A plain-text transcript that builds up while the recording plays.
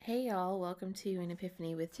Hey y'all, welcome to an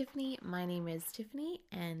Epiphany with Tiffany. My name is Tiffany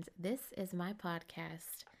and this is my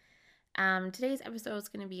podcast. Today's episode is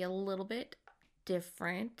going to be a little bit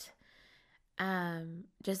different,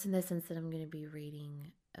 just in the sense that I'm going to be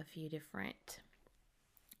reading a few different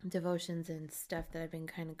devotions and stuff that I've been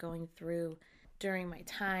kind of going through during my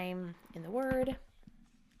time in the Word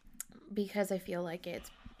because I feel like it's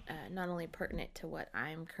not only pertinent to what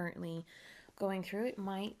I'm currently going through, it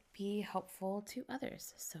might be helpful to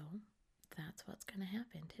others. So that's what's going to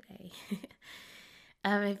happen today.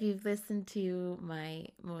 If you've listened to my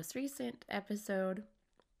most recent episode,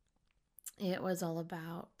 it was all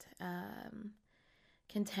about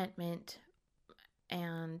contentment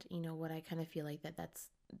and what I kind of feel like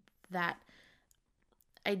that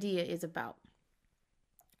idea is about,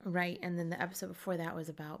 right? And then the episode before that was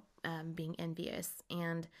about being envious,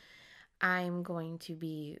 and I'm going to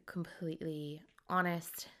be completely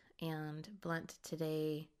honest and blunt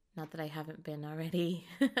today. Not that I haven't been already.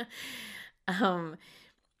 um,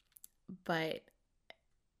 but,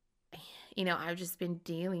 I've just been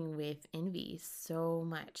dealing with envy so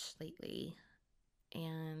much lately.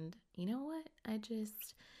 And you know what?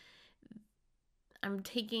 I'm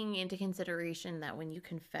taking into consideration that when you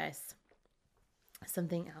confess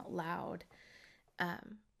something out loud,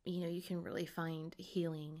 you can really find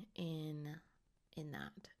healing in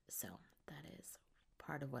that. So that is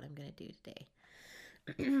part of what I'm going to do today.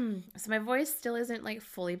 So my voice still isn't like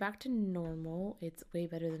fully back to normal. It's way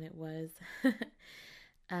better than it was.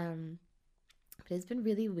 um, but it's been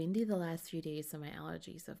really windy the last few days, so my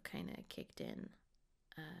allergies have kind of kicked in.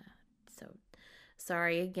 So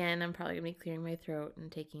sorry again. I'm probably gonna be clearing my throat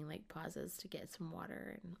and taking like pauses to get some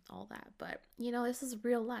water and all that. But this is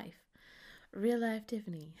real life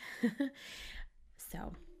Tiffany.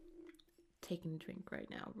 So taking a drink right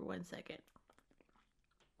now for 1 second.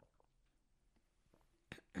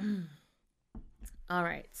 All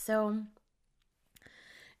right, so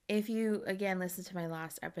if you again listen to my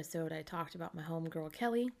last episode, I talked about my homegirl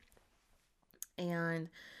Kelly, and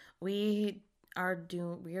we are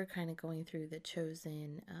kind of going through the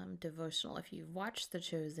Chosen devotional. If you've watched the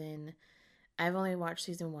Chosen, I've only watched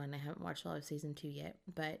season 1. I haven't watched all of season 2 yet,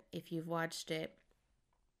 but if you've watched it,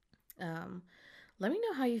 um, let me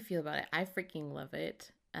know how you feel about it. I freaking love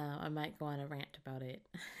it. I might go on a rant about it,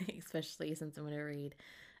 especially since I'm going to read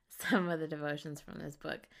some of the devotions from this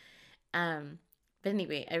book. But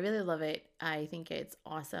anyway, I really love it. I think it's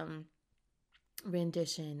awesome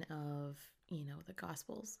rendition of, the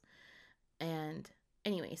Gospels. And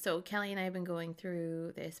anyway, so Kelly and I have been going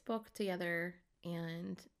through this book together,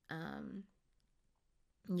 and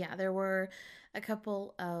yeah, there were a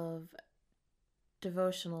couple of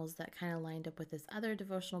devotionals that kind of lined up with this other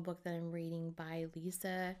devotional book that I'm reading by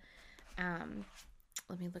Lisa. Um,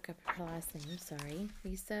 Let me look up her last name. Sorry,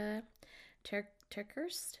 Lisa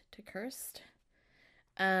TerKeurst.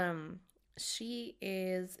 Um, she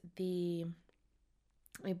is the,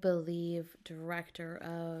 I believe, director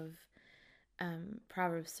of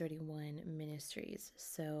Proverbs 31 Ministries.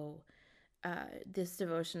 So this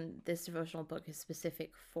devotional book is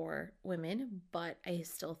specific for women, but I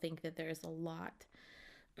still think that there's a lot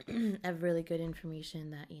of really good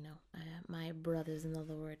information that my brothers in the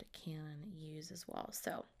Lord can use as well.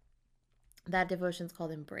 So that devotion is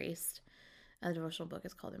called Embraced. The devotional book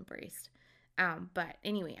is called Embraced. But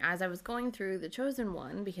anyway, as I was going through the Chosen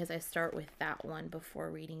one, because I start with that one before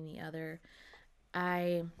reading the other,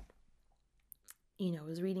 I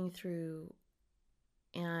was reading through,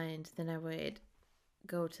 and then I would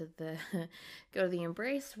go to the go to the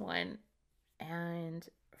Embraced one, and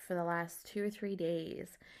for the last 2 or 3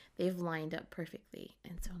 days they've lined up perfectly,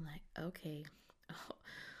 and so I'm like, okay,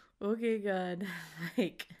 okay, God,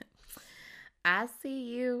 like, I see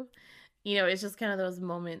you. It's just kind of those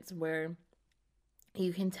moments where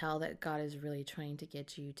you can tell that God is really trying to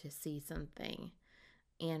get you to see something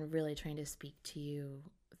and really trying to speak to you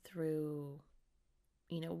through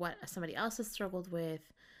what somebody else has struggled with,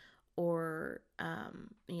 or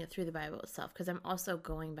through the Bible itself. Because I'm also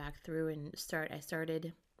going back through and I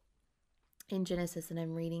started in Genesis, and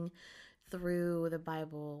I'm reading through the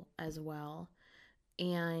Bible as well.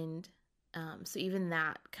 And so even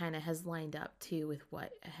that kind of has lined up too with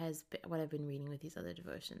what I've been reading with these other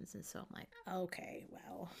devotions. And so I'm like, okay,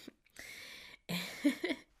 well,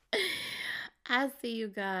 I see you,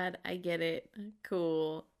 God. I get it.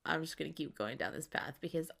 Cool. I'm just gonna keep going down this path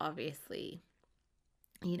because obviously,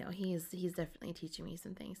 he's definitely teaching me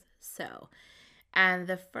some things. So, and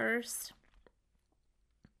the first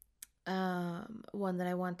one that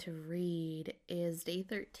I want to read is day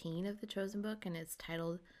 13 of the Chosen book, and it's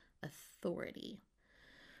titled Authority.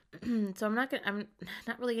 So I'm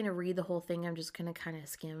not really gonna read the whole thing. I'm just gonna kind of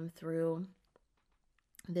skim through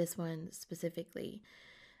this one specifically.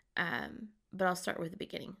 But I'll start with the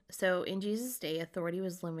beginning. So in Jesus' day, authority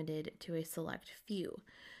was limited to a select few.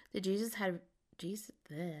 The Jesus had Jesus.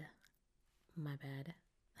 Bleh, my bad.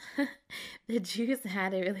 The Jews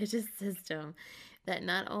had a religious system that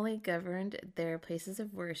not only governed their places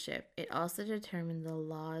of worship, it also determined the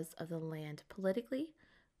laws of the land politically,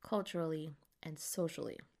 culturally, and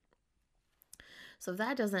socially. So if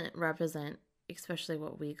that doesn't represent, especially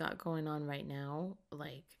what we got going on right now,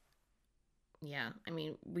 like, yeah, I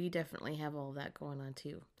mean, we definitely have all that going on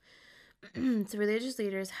too. So religious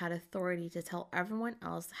leaders had authority to tell everyone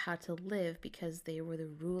else how to live because they were the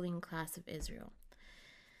ruling class of Israel.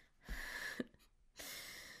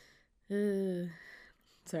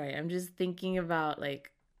 Sorry, I'm just thinking about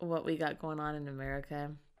like what we got going on in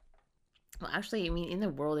America. Well, actually, I mean in the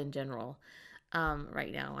world in general,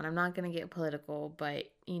 right now. And I'm not gonna get political,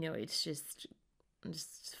 but it's just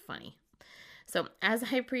funny. So, as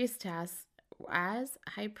high priest tasked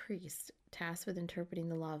with interpreting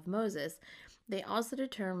the law of Moses, they also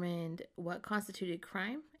determined what constituted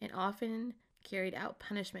crime and often carried out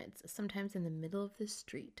punishments, sometimes in the middle of the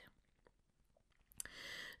street.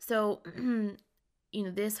 So,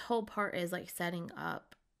 this whole part is like setting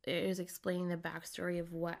up, it is explaining the backstory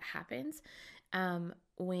of what happens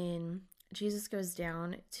when Jesus goes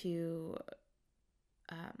down to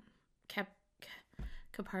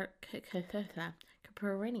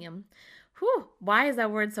Capernaum. Whew, why is that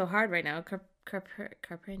word so hard right now?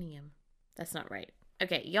 Capernaum. That's not right.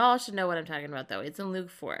 Okay, y'all should know what I'm talking about, though. It's in Luke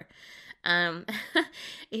 4. A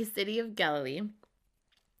city of Galilee.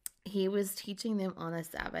 He was teaching them on the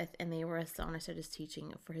Sabbath, and they were astonished at his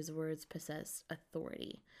teaching, for his words possessed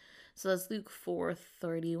authority. So that's Luke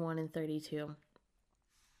 4:31 and 32.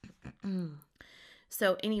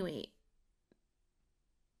 So anyway,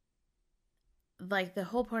 like the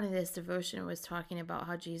whole point of this devotion was talking about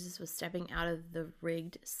how Jesus was stepping out of the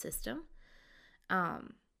rigged system.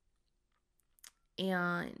 And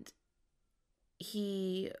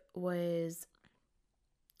he was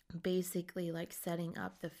basically like setting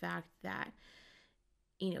up the fact that,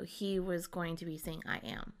 he was going to be saying, I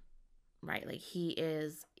am, right? Like he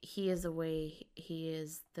is the way, he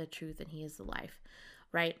is the truth, and he is the life,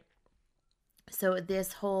 right? So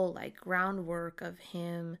this whole like groundwork of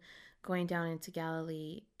him going down into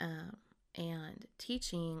Galilee and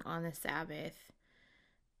teaching on the Sabbath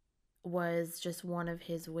was just one of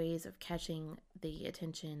his ways of catching the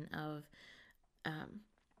attention of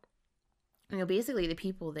basically the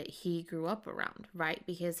people that he grew up around, right?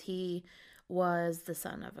 Because he was the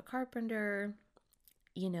son of a carpenter,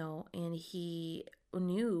 and he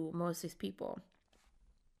knew most of these people.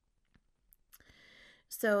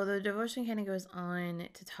 So the devotion kind of goes on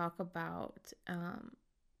to talk about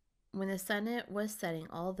when the sun was setting,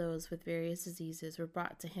 all those with various diseases were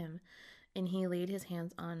brought to him, and he laid his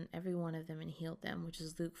hands on every one of them and healed them, which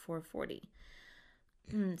is Luke 4:40.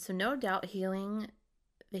 So no doubt the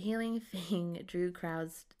healing thing drew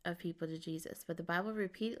crowds of people to Jesus, but the Bible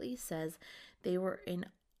repeatedly says they were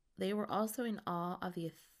also in awe of the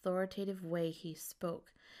authoritative way he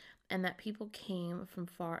spoke, and that people came from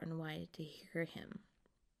far and wide to hear him.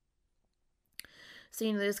 So,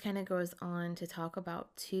 this kind of goes on to talk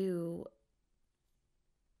about too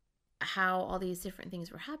how all these different things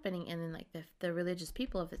were happening, and then like the religious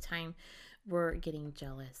people of the time were getting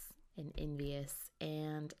jealous and envious,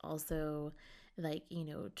 and also like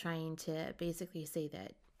trying to basically say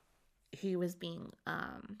that he was being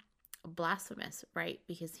blasphemous, right?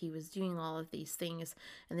 Because he was doing all of these things,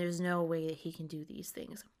 and there's no way that he can do these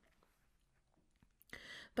things.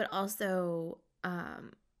 But also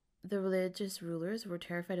the religious rulers were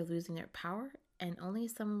terrified of losing their power, and only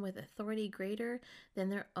someone with authority greater than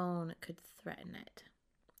their own could threaten it.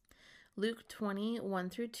 Luke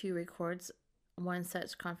 20:1-2 records one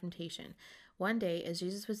such confrontation. One day, as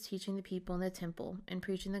Jesus was teaching the people in the temple and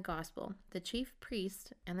preaching the gospel, the chief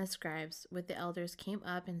priests and the scribes with the elders came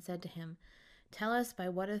up and said to him, "Tell us, by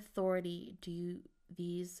what authority do you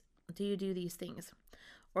do these things?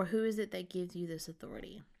 Or who is it that gives you this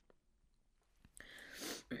authority?"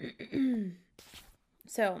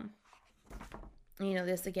 So,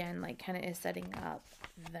 this again, like, kind of is setting up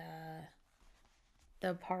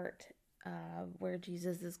the part where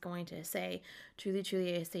Jesus is going to say, "Truly,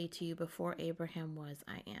 truly, I say to you, before Abraham was,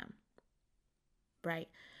 I am." Right?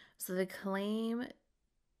 So the claim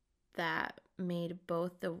that made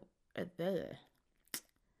both the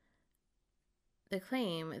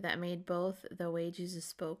way Jesus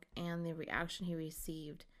spoke and the reaction he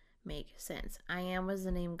received make sense. I am was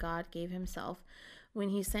the name God gave himself when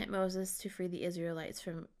he sent Moses to free the Israelites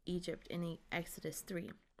from Egypt in Exodus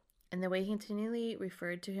 3, and the way he continually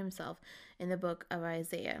referred to himself in the book of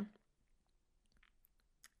Isaiah.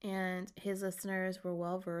 And his listeners were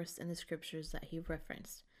well versed in the scriptures that he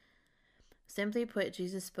referenced. Simply put,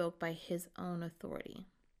 Jesus spoke by his own authority.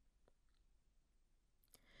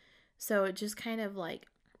 So it just kind of like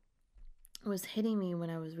was hitting me when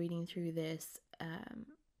I was reading through this,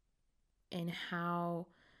 and how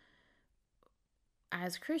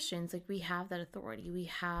as Christians, like, we have that authority. We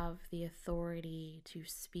have the authority to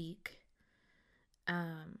speak,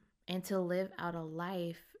 and to live out a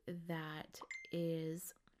life that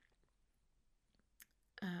is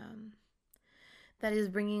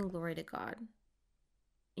bringing glory to God.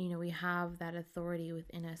 We have that authority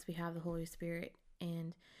within us. We have the Holy Spirit,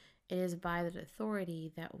 and it is by that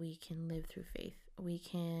authority that we can live through faith. We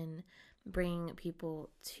can bring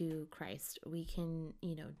people to Christ. We can,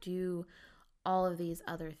 do all of these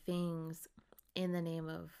other things in the name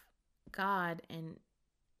of God and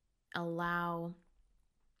allow,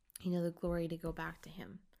 the glory to go back to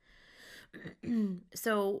him.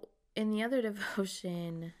 So in the other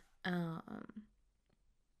devotion,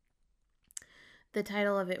 the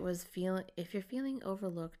title of it was If You're Feeling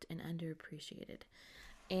Overlooked and Underappreciated.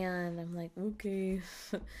 And I'm like, okay.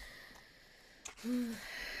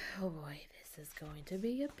 Oh boy, this is going to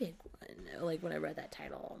be a big one. Like, when I read that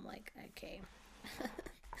title, I'm like, okay.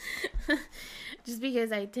 Just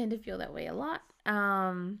because I tend to feel that way a lot.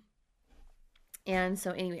 And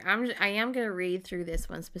so anyway, I am going to read through this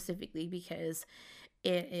one specifically because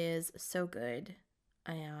it is so good.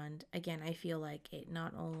 And again, I feel like it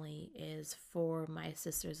not only is for my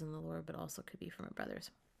sisters in the Lord, but also could be for my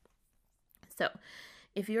brothers. So,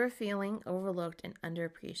 if you're feeling overlooked and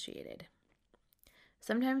underappreciated.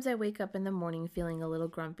 Sometimes I wake up in the morning feeling a little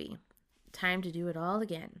grumpy. Time to do it all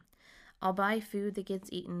again. I'll buy food that gets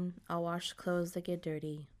eaten. I'll wash clothes that get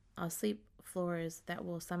dirty. I'll sweep floors that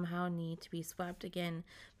will somehow need to be swept again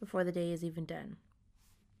before the day is even done.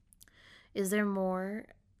 Is there more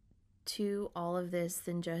to all of this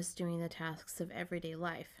than just doing the tasks of everyday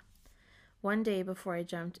life? One day before I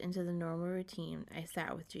jumped into the normal routine, I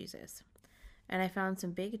sat with Jesus. And I found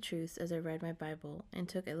some big truths as I read my Bible and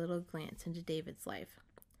took a little glance into David's life.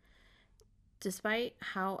 Despite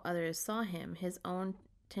how others saw him, his own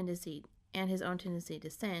tendency to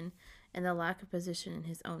sin, and the lack of position in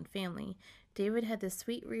his own family, David had the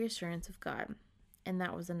sweet reassurance of God, and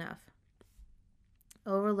that was enough.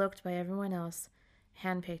 Overlooked by everyone else,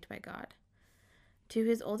 handpicked by God. To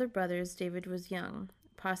his older brothers, David was young,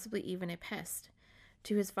 possibly even a pest.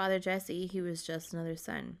 To his father Jesse, he was just another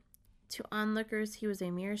son. To onlookers, he was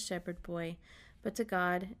a mere shepherd boy, but to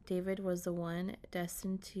God, David was the one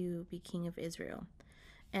destined to be king of Israel.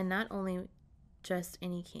 And not only just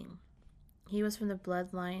any king. He was from the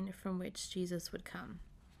bloodline from which Jesus would come.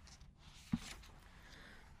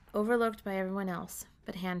 Overlooked by everyone else,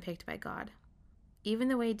 but handpicked by God. Even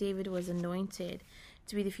the way David was anointed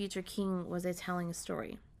to be the future king was a telling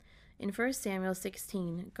story. In 1 Samuel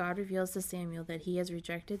 16, God reveals to Samuel that he has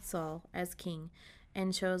rejected Saul as king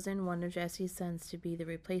and chosen one of Jesse's sons to be the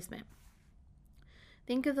replacement.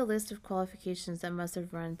 Think of the list of qualifications that must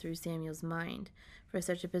have run through Samuel's mind for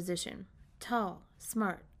such a position. Tall,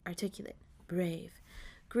 smart, articulate, brave,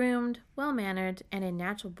 groomed, well-mannered, and a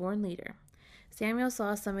natural-born leader. Samuel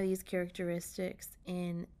saw some of these characteristics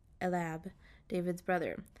in Eliab, David's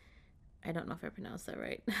brother. I don't know if I pronounced that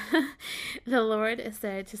right. The Lord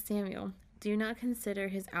said to Samuel, "Do not consider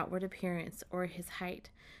his outward appearance or his height,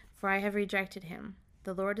 for I have rejected him."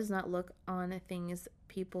 The Lord does not look on things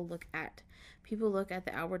people look at. People look at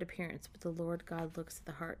the outward appearance, but the Lord God looks at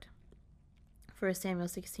the heart. 1 Samuel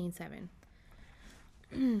 16:7.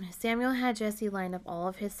 Samuel had Jesse line up all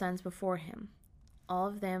of his sons before him. All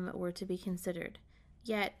of them were to be considered.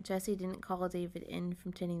 Yet Jesse didn't call David in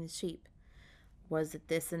from tending the sheep. Was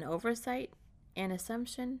this an oversight? An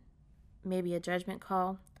assumption? Maybe a judgment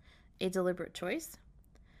call? A deliberate choice?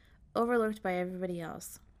 Overlooked by everybody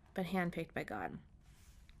else, but handpicked by God.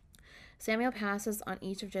 Samuel passes on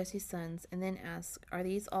each of Jesse's sons and then asks, "Are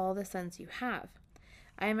these all the sons you have?"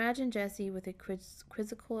 I imagine Jesse with a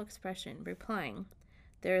quizzical expression, replying,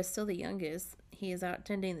 "There is still the youngest. He is out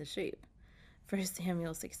tending the sheep." 1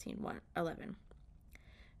 Samuel 16:11.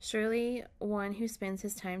 Surely one who spends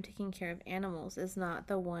his time taking care of animals is not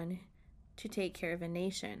the one to take care of a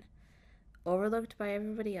nation. Overlooked by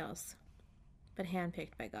everybody else, but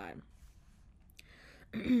handpicked by God.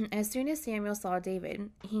 As soon as Samuel saw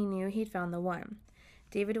David, he knew he'd found the one.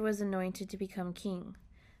 David was anointed to become king,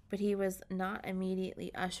 but he was not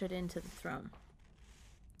immediately ushered into the throne.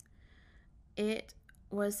 It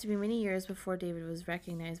was to be many years before David was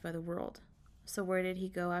recognized by the world. So where did he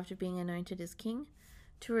go after being anointed as king?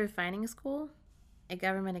 To a refining school? A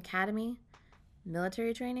government academy?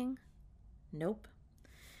 Military training? Nope.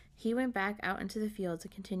 He went back out into the fields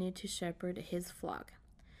and continued to shepherd his flock.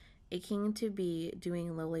 A king to be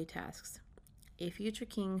doing lowly tasks. A future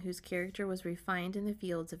king whose character was refined in the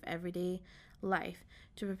fields of everyday life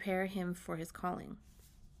to prepare him for his calling.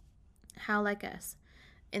 How like us,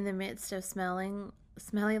 in the midst of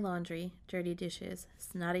smelly laundry, dirty dishes,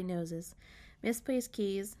 snotty noses, misplaced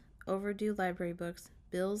keys, overdue library books,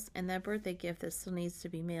 bills, and that birthday gift that still needs to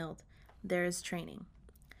be mailed, there is training.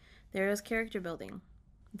 There is character building.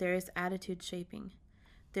 There is attitude shaping.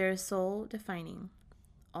 There is soul defining,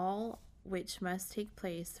 all which must take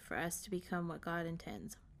place for us to become what God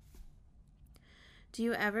intends. Do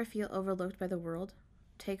you ever feel overlooked by the world?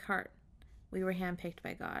 Take heart. We were handpicked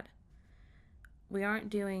by God. We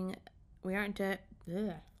aren't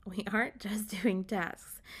just doing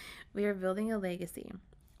tasks. We are building a legacy.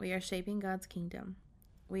 We are shaping God's kingdom.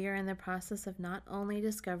 We are in the process of not only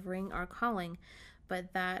discovering our calling,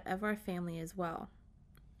 but that of our family as well.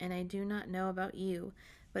 And I do not know about you,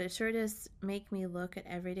 but it sure does make me look at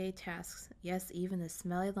everyday tasks, yes, even the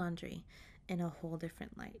smelly laundry, in a whole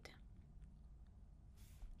different light.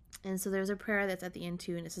 And so there's a prayer that's at the end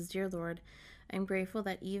too, and it says, Dear Lord, I'm grateful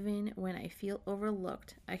that even when I feel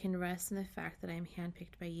overlooked, I can rest in the fact that I am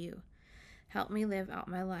handpicked by you. Help me live out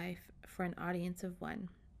my life for an audience of one.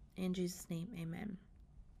 In Jesus' name, amen.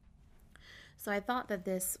 So I thought that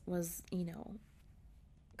this was,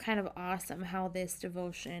 kind of awesome how this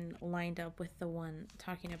devotion lined up with the one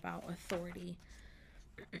talking about authority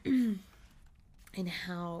and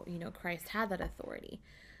how, Christ had that authority.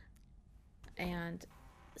 And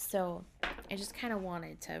so I just kind of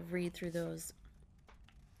wanted to read through those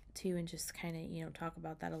two and just kind of, talk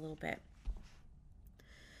about that a little bit.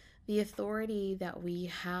 The authority that we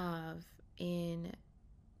have in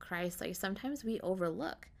Christ, like sometimes we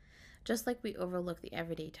overlook, just like we overlook the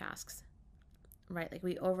everyday tasks, right? Like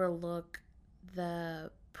we overlook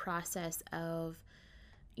the process of,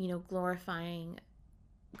 glorifying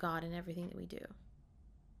God in everything that we do.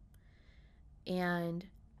 And,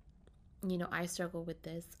 I struggle with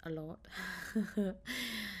this a lot.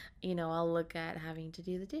 I'll look at having to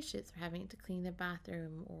do the dishes or having to clean the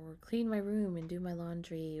bathroom or clean my room and do my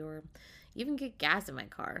laundry or even get gas in my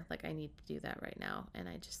car. Like I need to do that right now and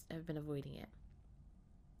I just have been avoiding it.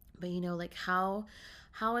 But like how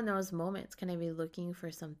in those moments can I be looking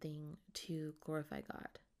for something to glorify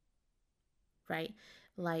God? Right?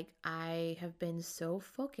 Like I have been so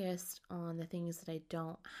focused on the things that I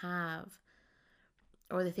don't have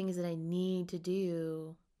or the things that I need to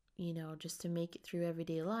do, just to make it through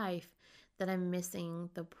everyday life, that I'm missing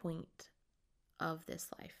the point of this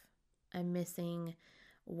life. I'm missing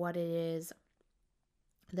what it is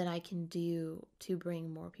that I can do to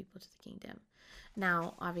bring more people to the kingdom.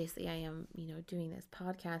 Now, obviously, I am, doing this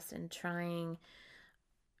podcast and trying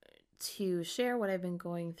to share what I've been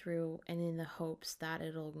going through and in the hopes that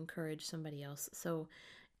it'll encourage somebody else. So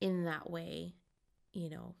in that way,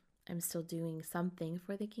 I'm still doing something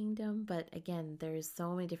for the kingdom. But again, there's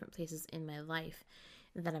so many different places in my life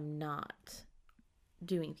that I'm not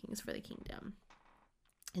doing things for the kingdom.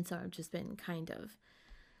 And so I've just been kind of,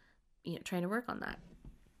 trying to work on that.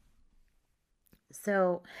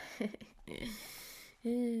 So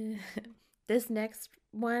this next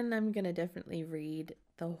one, I'm going to definitely read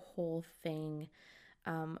the whole thing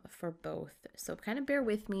for both. So kind of bear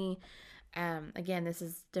with me. Again, this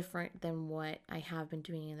is different than what I have been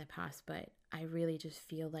doing in the past, but I really just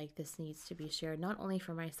feel like this needs to be shared, not only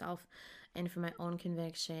for myself and for my own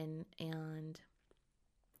conviction and,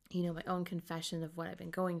 my own confession of what I've been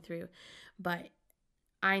going through, but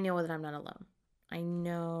I know that I'm not alone. I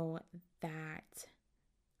know that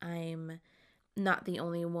I'm not the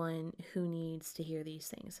only one who needs to hear these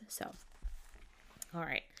things. So, all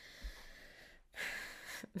right.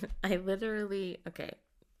 Okay.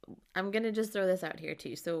 I'm going to just throw this out here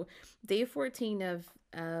too. So day 14 of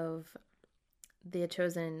the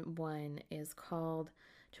chosen devotion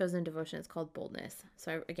is called boldness.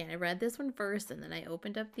 So I read this one first and then I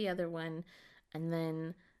opened up the other one and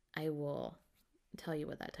then I will tell you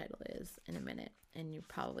what that title is in a minute and you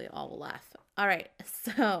probably all will laugh. All right.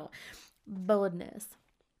 So boldness.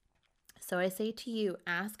 So I say to you,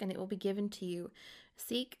 ask and it will be given to you.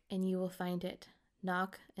 Seek and you will find it.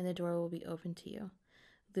 Knock and the door will be opened to you.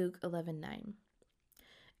 Luke 11:9.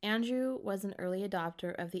 Andrew was an early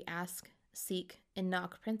adopter of the ask, seek, and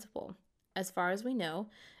knock principle. As far as we know,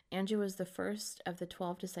 Andrew was the first of the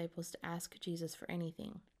 12 disciples to ask Jesus for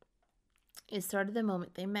anything. It started the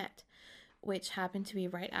moment they met. which happened to be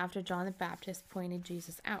right after John the Baptist pointed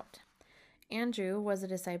Jesus out. Andrew was a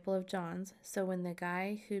disciple of John's, so when the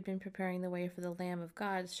guy who'd been preparing the way for the Lamb of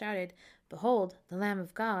God shouted, "Behold, the Lamb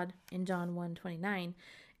of God," in John 1:29,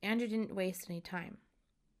 Andrew didn't waste any time.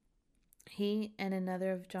 He and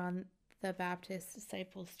another of John the Baptist's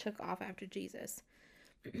disciples took off after Jesus.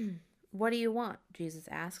 "What do you want?" Jesus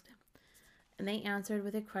asked. And they answered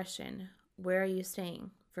with a question, "Where are you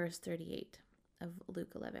staying?" Verse 38 of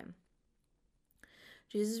Luke 11.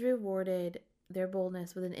 Jesus rewarded their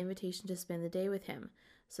boldness with an invitation to spend the day with him,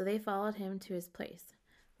 so they followed him to his place,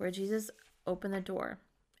 where Jesus opened the door.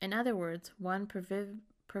 In other words, one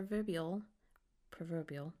proverbial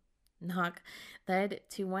knock led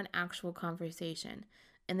to one actual conversation,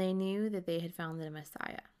 and they knew that they had found the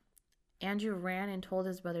Messiah. Andrew ran and told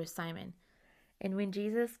his brother Simon, and when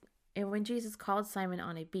Jesus called Simon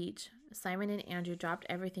on a beach, Simon and Andrew dropped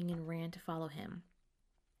everything and ran to follow him.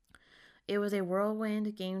 It was a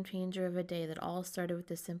whirlwind game changer of a day that all started with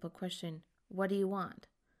the simple question, "What do you want?"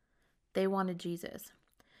 They wanted Jesus.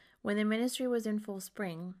 When the ministry was in full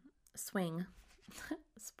swing, when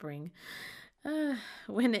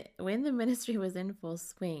the ministry was in full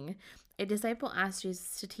swing, a disciple asked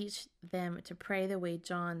Jesus to teach them to pray the way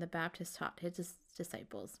John the Baptist taught his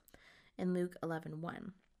disciples in Luke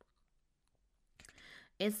 11:1.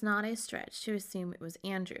 It's not a stretch to assume it was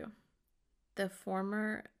Andrew, the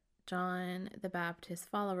former John the Baptist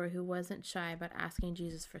follower who wasn't shy about asking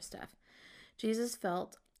Jesus for stuff. Jesus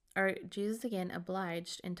again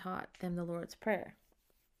obliged and taught them the Lord's Prayer.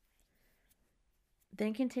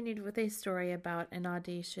 Then continued with a story about an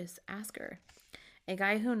audacious asker, a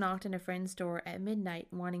guy who knocked on a friend's door at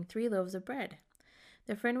midnight wanting 3 loaves of bread.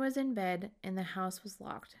 The friend was in bed and the house was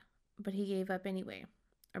locked, but he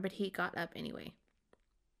got up anyway.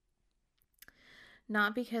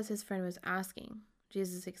 Not because his friend was asking,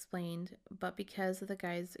 Jesus explained, but because of the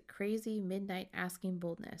guy's crazy midnight asking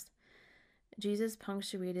boldness. Jesus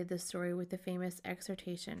punctuated the story with the famous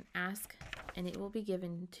exhortation, "Ask, and it will be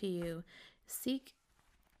given to you. Seek,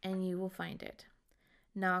 and you will find it.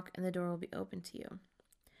 Knock, and the door will be opened to you."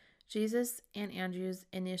 Jesus and Andrew's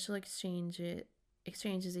initial exchange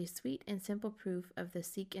is a sweet and simple proof of the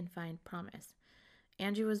seek and find promise.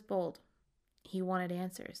 Andrew was bold. He wanted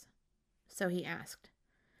answers. So he asked.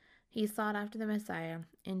 He sought after the Messiah,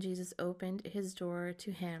 and Jesus opened his door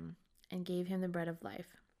to him and gave him the bread of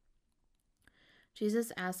life.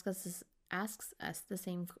 Jesus asks us the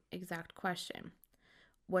same exact question.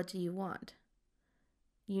 What do you want?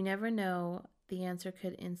 You never know. The answer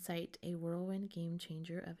could incite a whirlwind game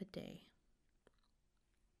changer of a day.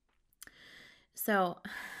 So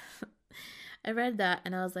I read that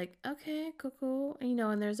and I was like, okay, cool.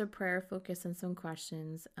 And there's a prayer focus and some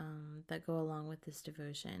questions that go along with this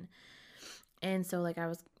devotion. And so I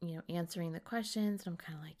was, answering the questions, and I'm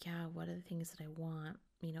kind of like, yeah, what are the things that I want?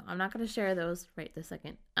 I'm not going to share those right this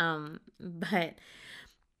second. But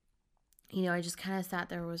I just kind of sat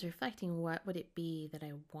there and was reflecting, what would it be that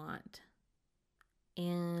I want?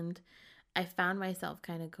 And I found myself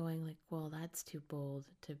kind of going like, well, that's too bold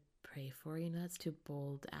to pray for, that's too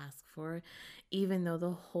bold to ask for, even though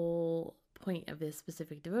the whole point of this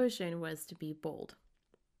specific devotion was to be bold.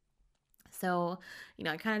 So,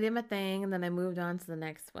 I kind of did my thing, and then I moved on to the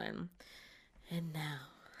next one. And now,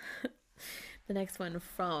 the next one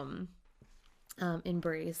from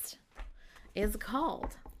Embraced is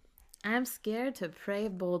called, "I'm Scared to Pray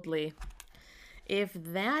Boldly." If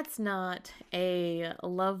that's not a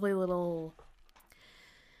lovely little,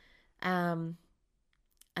 I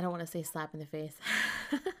don't want to say slap in the face,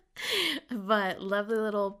 but lovely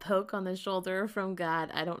little poke on the shoulder from God,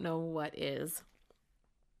 I don't know what is.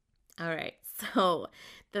 All right, so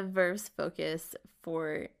the verse focus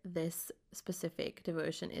for this specific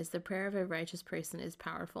devotion is, "The prayer of a righteous person is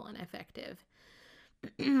powerful and effective."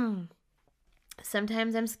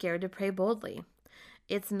 Sometimes I'm scared to pray boldly.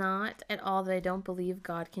 It's not at all that I don't believe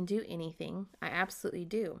God can do anything. I absolutely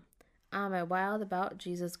do. I'm a wild about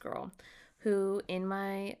Jesus girl wild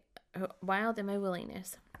in my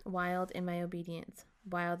willingness, wild in my obedience,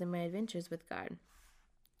 wild in my adventures with God.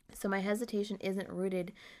 So my hesitation isn't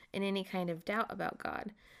rooted in any kind of doubt about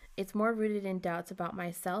God. It's more rooted in doubts about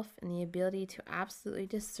myself and the ability to absolutely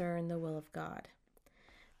discern the will of God.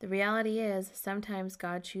 The reality is, sometimes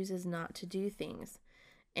God chooses not to do things.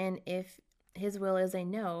 And if his will is a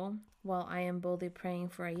no, while I am boldly praying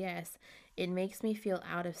for a yes, it makes me feel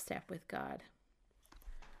out of step with God.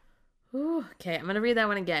 Ooh, okay, I'm going to read that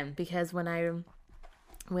one again, because when I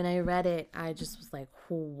read it, I just was like,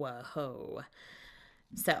 whoa.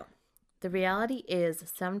 So, the reality is,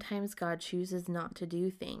 sometimes God chooses not to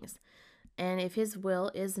do things. And if his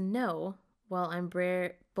will is no, while I'm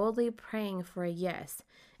boldly praying for a yes,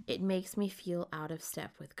 it makes me feel out of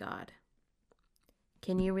step with God.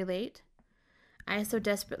 Can you relate? I so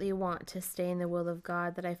desperately want to stay in the will of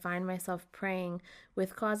God that I find myself praying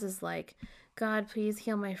with clauses like, God, please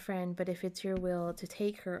heal my friend, but if it's your will to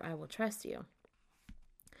take her, I will trust you.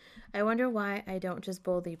 I wonder why I don't just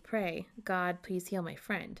boldly pray, God, please heal my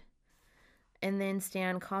friend, and then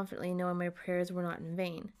stand confidently knowing my prayers were not in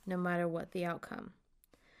vain, no matter what the outcome.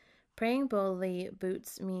 Praying boldly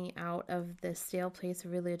boots me out of the stale place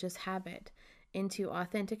of religious habit into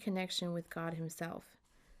authentic connection with God Himself.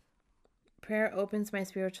 Prayer opens my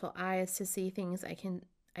spiritual eyes to see things I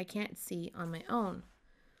can't see on my own.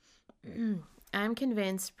 I'm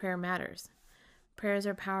convinced prayer matters. Prayers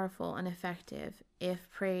are powerful and effective if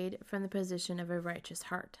prayed from the position of a righteous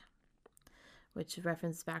heart, which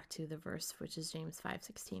references back to the verse, which is James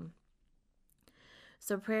 5:16.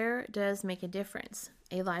 So prayer does make a difference,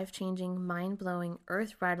 a life-changing, mind-blowing,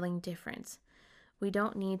 earth-rattling difference. We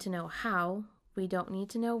don't need to know how, we don't need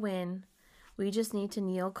to know when, we just need to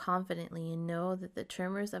kneel confidently and know that the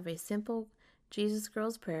tremors of a simple Jesus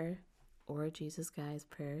girl's prayer, or Jesus guy's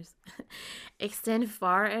prayers, extend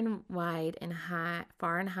far and wide and high,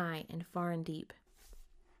 far and high and far and deep.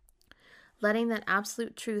 Letting that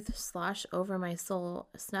absolute truth slosh over my soul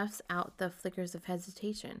snuffs out the flickers of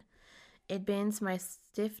hesitation. It bends my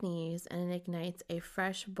stiff knees and it ignites a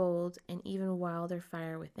fresh, bold, and even wilder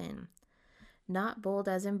fire within. Not bold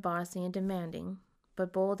as in bossy and demanding,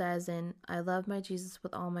 but bold as in, I love my Jesus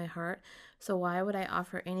with all my heart, so why would I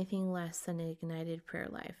offer anything less than an ignited prayer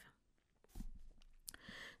life?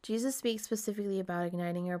 Jesus speaks specifically about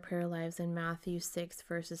igniting our prayer lives in Matthew 6,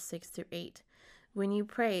 verses 6 through 8. When you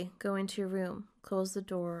pray, go into your room, close the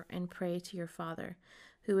door, and pray to your Father,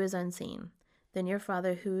 who is unseen. Then your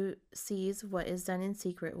Father who sees what is done in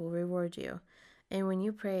secret will reward you. And when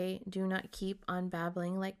you pray, do not keep on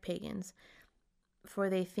babbling like pagans, for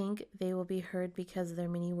they think they will be heard because of their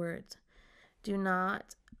many words. Do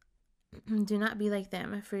not be like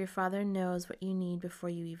them, for your Father knows what you need before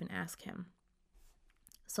you even ask Him.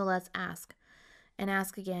 So let's ask, and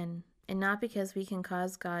ask again, and not because we can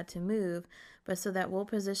cause God to move, but so that we'll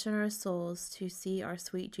position our souls to see our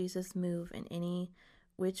sweet Jesus move in any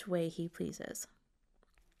which way He pleases.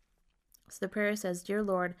 So the prayer says, Dear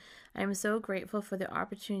Lord, I am so grateful for the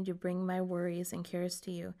opportunity to bring my worries and cares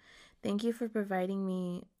to you. Thank you for providing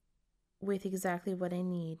me with exactly what I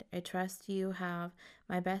need. I trust you have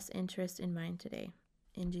my best interest in mind today.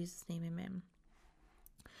 In Jesus' name, amen.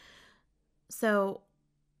 So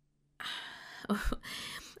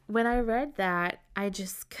when I read that, I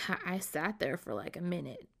sat there for like a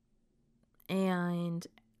minute and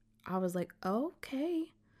I was like, oh,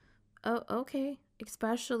 okay.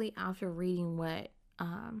 Especially after reading what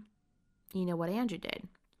Andrew did,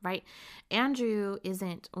 right? Andrew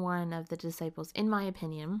isn't one of the disciples, in my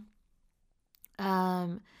opinion,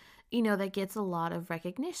 that gets a lot of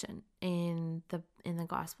recognition in the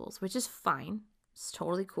Gospels, which is fine. It's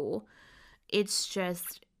totally cool. It's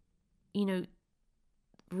just,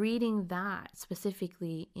 reading that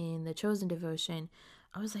specifically in the Chosen devotion,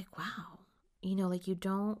 I was like, wow, you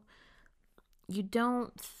don't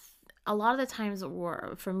a lot of the times,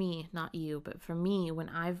 or for me, not you, but for me, when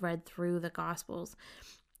I've read through the Gospels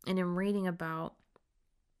and am reading about,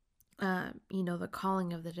 the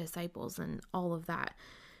calling of the disciples and all of that,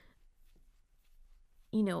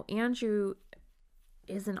 Andrew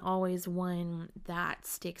isn't always one that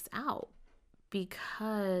sticks out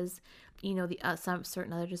because, some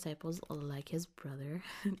certain other disciples, like his brother,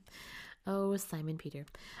 Simon Peter,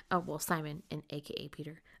 Simon and AKA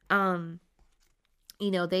Peter,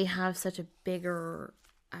 they have such a bigger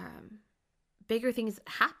things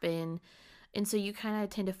happen. And so you kind of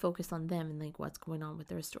tend to focus on them and like what's going on with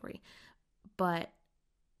their story. But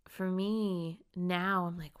for me now,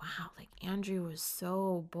 I'm like, wow, like Andrew was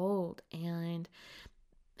so bold. And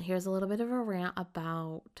here's a little bit of a rant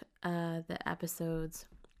about the episodes,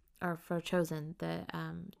 or for Chosen,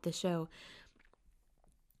 the show.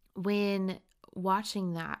 When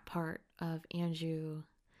watching that part of Andrew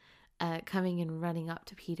coming and running up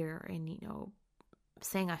to Peter and,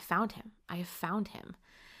 saying, I have found him,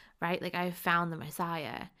 right? Like I have found the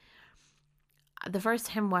Messiah. The first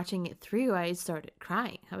time watching it through, I started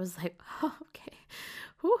crying. I was like, oh, okay.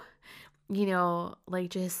 Whew. Like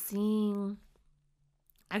just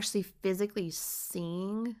actually physically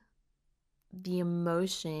seeing the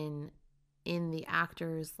emotion in the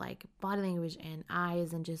actors, like body language and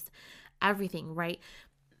eyes and just everything, right?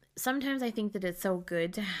 Sometimes I think that it's so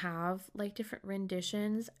good to have like different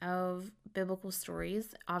renditions of biblical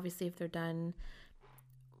stories, obviously if they're done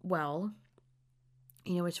well.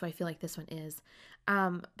 which I feel like this one is.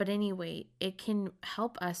 But anyway, it can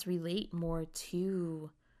help us relate more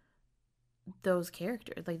to those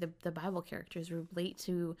characters, like the Bible characters, relate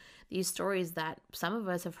to these stories that some of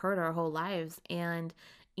us have heard our whole lives. And,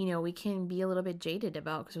 we can be a little bit jaded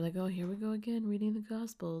about, because we're like, oh, here we go again, reading the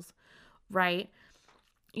Gospels, right?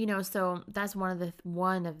 So that's one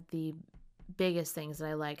of the biggest things that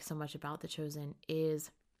I like so much about The Chosen, is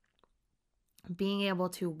being able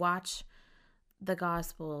to watch the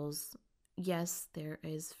Gospels. Yes, there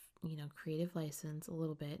is, creative license a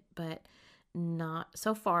little bit, but not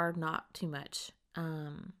so far, not too much.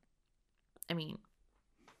 I mean,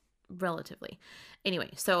 relatively. Anyway,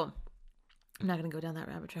 so I'm not going to go down that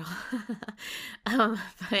rabbit trail.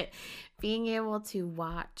 But being able to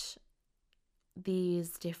watch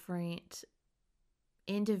these different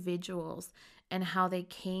individuals and how they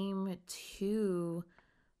came to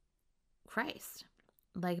Christ.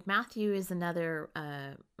 Like Matthew is another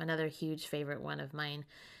huge favorite one of mine.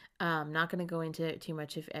 Not going to go into it too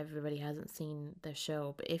much if everybody hasn't seen the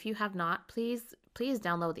show, but if you have not, please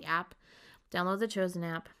download the app. Download the Chosen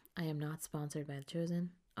app. I am not sponsored by the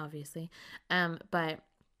Chosen, obviously, but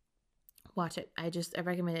watch it. I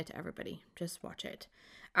recommend it to everybody. Just watch it.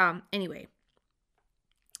 Anyway,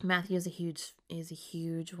 Matthew is a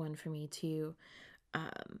huge one for me too.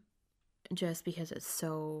 Just because it's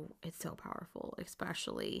so powerful,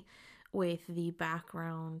 especially with the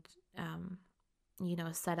background,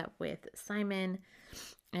 set up with Simon,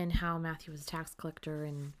 and how Matthew was a tax collector,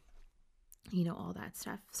 and all that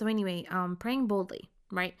stuff. So anyway, praying boldly,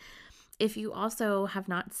 right? If you also have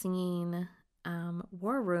not seen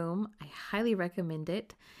War Room, I highly recommend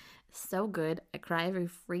it. So good. I cry every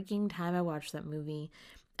freaking time I watch that movie.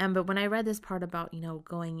 But when I read this part about,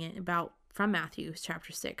 going in, about from Matthew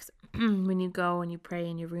chapter 6, when you go and you pray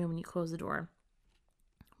in your room and you close the door,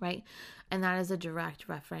 right? And that is a direct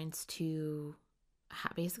reference to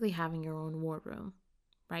basically having your own war room,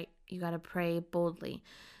 right? You got to pray boldly.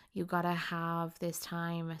 You got to have this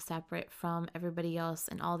time separate from everybody else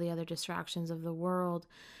and all the other distractions of the world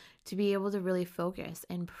to be able to really focus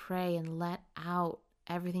and pray and let out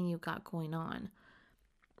everything you've got going on.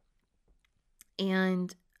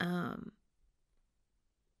 And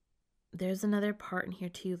there's another part in here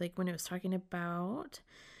too, like when it was talking about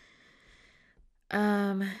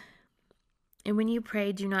and when you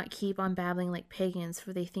pray, do not keep on babbling like pagans,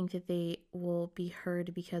 for they think that they will be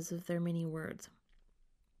heard because of their many words.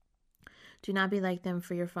 Do not be like them,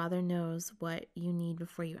 for your Father knows what you need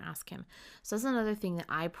before you ask him. So that's another thing that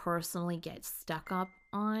I personally get stuck up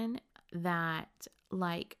on, that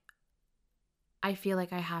like I feel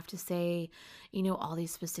like I have to say, all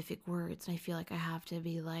these specific words. And I feel like I have to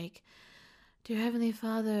be like, dear Heavenly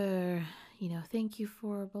Father, thank you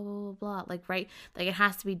for blah, blah, blah, blah. Like, right? Like it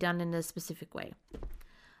has to be done in a specific way.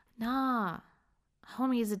 Nah,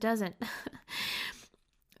 homies, it doesn't.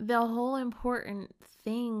 The whole important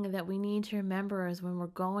thing that we need to remember is when we're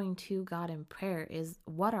going to God in prayer is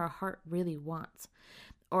what our heart really wants.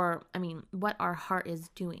 Or, what our heart is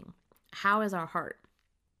doing. How is our heart?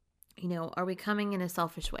 Are we coming in a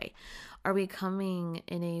selfish way? Are we coming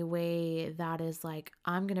in a way that is like,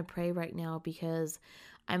 I'm going to pray right now because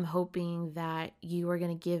I'm hoping that you are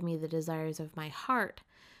going to give me the desires of my heart,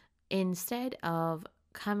 instead of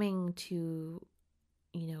coming to,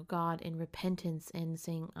 God in repentance and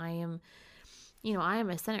saying, I am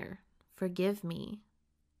a sinner. Forgive me.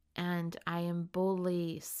 And I am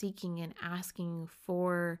boldly seeking and asking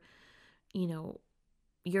for,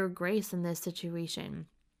 your grace in this situation,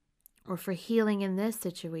 or for healing in this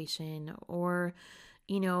situation, or,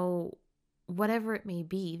 whatever it may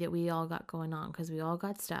be that we all got going on, because we all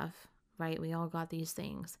got stuff, right? We all got these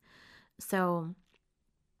things. So,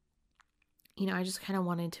 I just kind of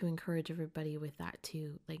wanted to encourage everybody with that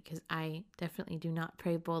too. Like, because I definitely do not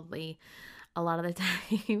pray boldly a lot of the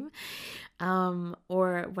time.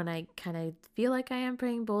 Or when I kind of feel like I am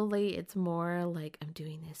praying boldly, it's more like I'm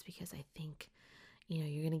doing this because I think,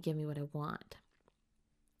 you're going to give me what I want.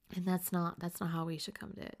 And that's not how we should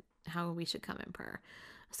come in prayer.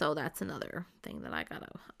 So that's another thing that I've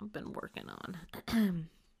been working on.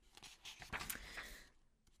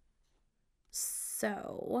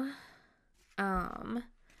 So,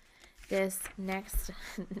 this next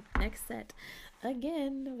set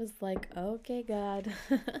again was like, okay, God.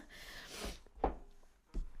 All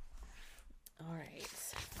right.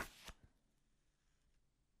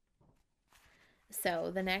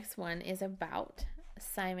 So the next one is about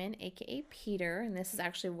Simon, aka Peter, and this is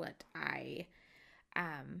actually what I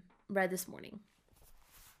read this morning.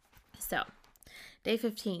 So, day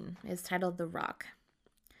 15 is titled The Rock.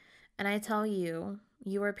 And I tell you,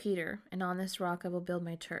 You are Peter, and on this rock I will build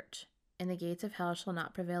my church, and the gates of hell shall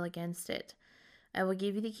not prevail against it. I will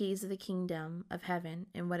give you the keys of the kingdom of heaven,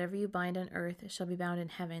 and whatever you bind on earth shall be bound in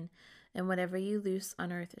heaven, and whatever you loose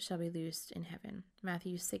on earth shall be loosed in heaven.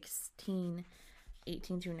 Matthew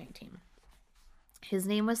 16:18-19. His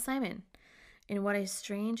name was Simon. And what a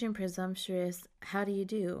strange and presumptuous how do you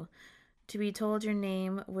do, to be told your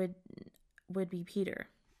name would be Peter.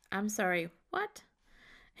 I'm sorry, what?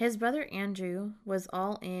 His brother Andrew was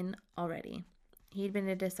all in already. He'd been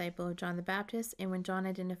a disciple of John the Baptist, and when John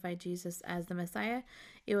identified Jesus as the Messiah,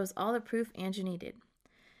 it was all the proof Andrew needed.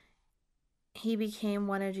 He became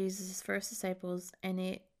one of Jesus' first disciples,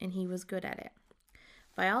 and he was good at it.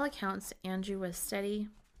 By all accounts, Andrew was steady,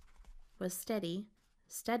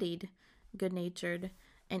 studied, good-natured,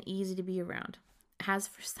 and easy to be around. As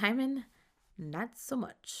for Simon, not so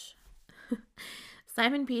much.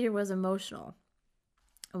 Simon Peter was emotional.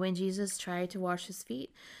 When Jesus tried to wash his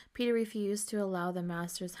feet, Peter refused to allow the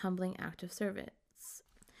master's humbling act of service.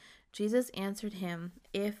 Jesus answered him,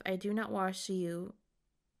 "If I do not wash you,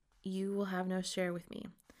 you will have no share with me."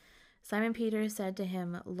 Simon Peter said to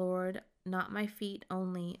him, "Lord, not my feet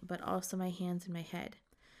only, but also my hands and my head."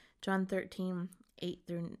 John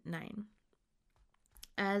 13:8-9.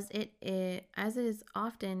 As it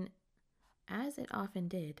often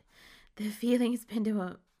did, the feelings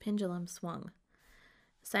pendulum swung.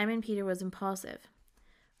 Simon Peter was impulsive.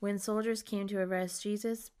 When soldiers came to arrest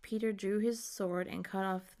Jesus, Peter drew his sword and cut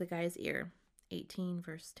off the guy's ear.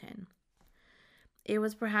 18:10. It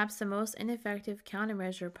was perhaps the most ineffective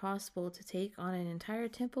countermeasure possible to take on an entire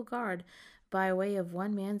temple guard by way of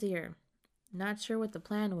one man's ear. Not sure what the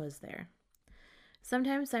plan was there.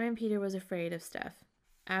 Sometimes Simon Peter was afraid of stuff.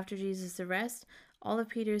 After Jesus' arrest, all of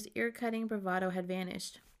Peter's ear-cutting bravado had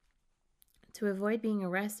vanished. To avoid being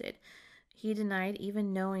arrested, he denied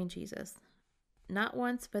even knowing Jesus. Not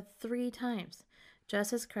once, but 3 times,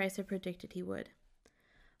 just as Christ had predicted he would.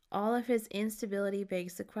 All of his instability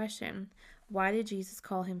begs the question, why did Jesus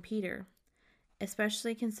call him Peter,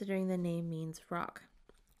 especially considering the name means rock?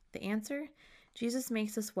 The answer, Jesus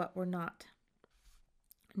makes us what we're not.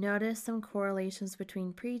 Notice some correlations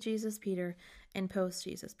between pre-Jesus Peter and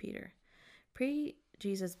post-Jesus Peter.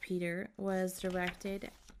 Pre-Jesus Peter was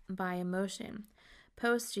directed by emotion.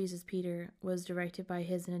 Post-Jesus Peter was directed by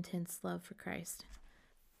his intense love for Christ.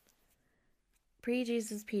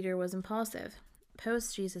 Pre-Jesus Peter was impulsive.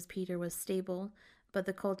 Post-Jesus Peter was stable, but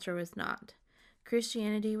the culture was not.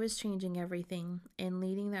 Christianity was changing everything, and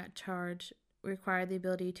leading that charge required the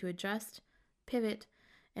ability to adjust, pivot,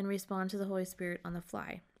 and respond to the Holy Spirit on the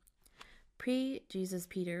fly. Pre-Jesus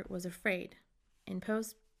Peter was afraid, and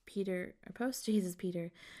post-Jesus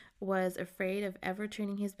Peter was afraid of ever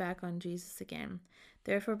turning his back on Jesus again,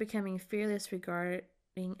 therefore becoming fearless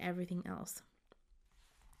regarding everything else.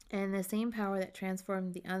 And the same power that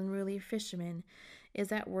transformed the unruly fisherman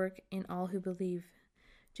is at work in all who believe.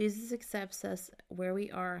 Jesus accepts us where we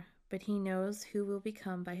are, but he knows who we'll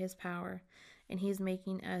become by his power, and he's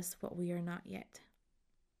making us what we are not yet.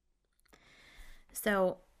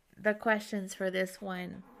 So the questions for this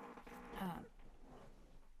one,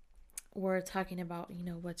 we're talking about,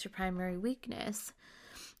 what's your primary weakness?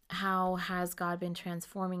 How has God been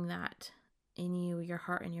transforming that in you, your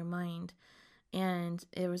heart, and your mind? And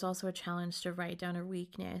it was also a challenge to write down a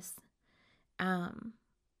weakness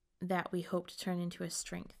that we hope to turn into a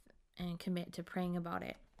strength and commit to praying about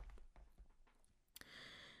it.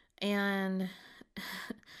 And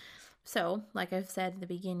so, like I've said in the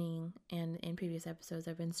beginning and in previous episodes,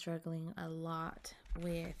 I've been struggling a lot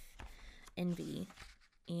with envy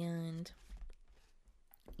and,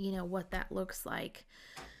 what that looks like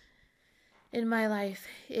in my life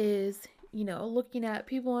is, looking at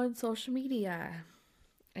people on social media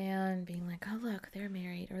and being like, oh, look, they're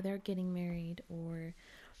married or they're getting married or,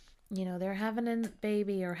 they're having a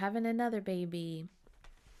baby or having another baby.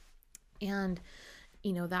 And,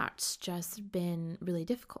 that's just been really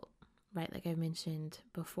difficult, right? Like I mentioned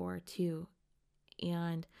before too.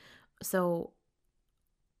 And so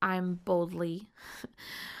I'm boldly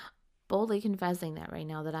confessing that right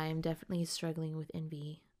now, that I am definitely struggling with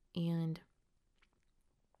envy and,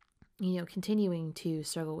 continuing to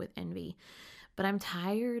struggle with envy. But I'm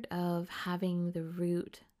tired of having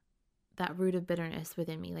that root of bitterness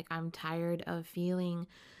within me. Like I'm tired of feeling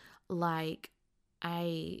like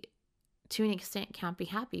I, to an extent, can't be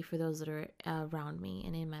happy for those that are around me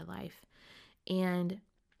and in my life. And,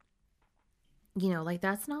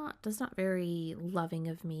 that's not very loving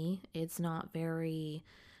of me. It's not very,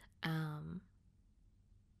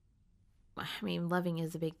 I mean, loving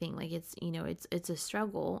is a big thing. Like it's a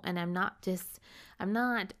struggle, and I'm not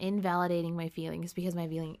invalidating my feelings, because my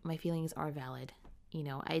feelings are valid.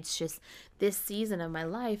 It's just this season of my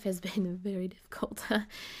life has been very difficult.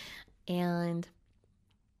 And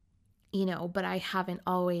but I haven't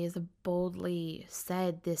always boldly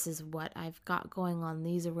said, this is what I've got going on,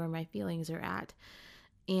 these are where my feelings are at.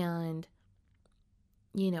 And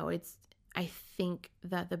I think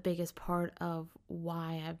that the biggest part of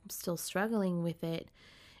why I'm still struggling with it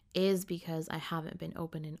is because I haven't been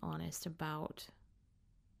open and honest about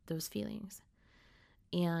those feelings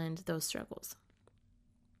and those struggles.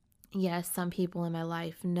 Yes, some people in my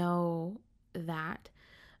life know that,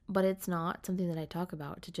 but it's not something that I talk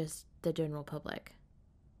about to just the general public.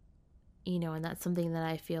 And that's something that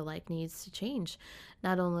I feel like needs to change,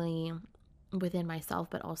 not only within myself,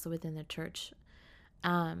 but also within the church.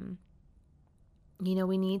 We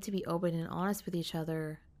need to be open and honest with each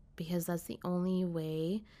other, because that's the only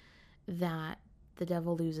way that the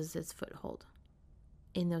devil loses its foothold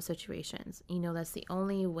in those situations. That's the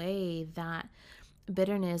only way that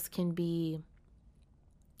bitterness can be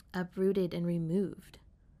uprooted and removed.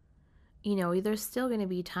 There's still going to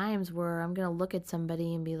be times where I'm going to look at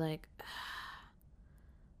somebody and be like,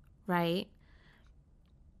 right?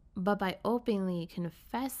 But by openly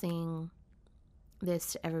confessing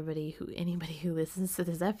this to anybody who listens to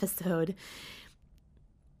this episode,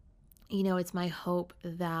 it's my hope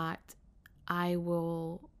that I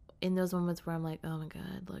will, in those moments where I'm like, oh my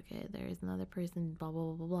God, look at, there's another person, blah, blah,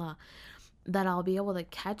 blah, blah, blah, that I'll be able to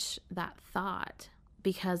catch that thought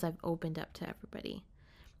because I've opened up to everybody.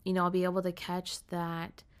 I'll be able to catch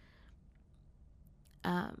that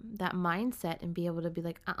that mindset and be able to be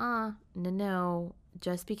like, no,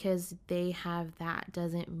 just because they have that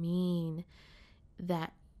doesn't mean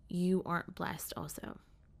that you aren't blessed also.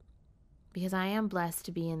 Because I am blessed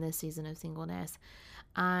to be in this season of singleness.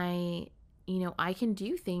 I can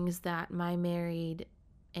do things that my married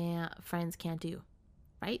friends can't do,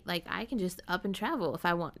 right? Like I can just up and travel if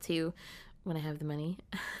I want to, when I have the money.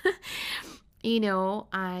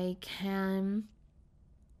 I can,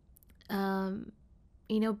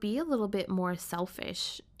 be a little bit more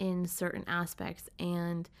selfish in certain aspects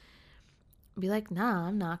and be like, nah,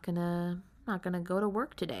 I'm not gonna go to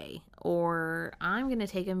work today, or I'm gonna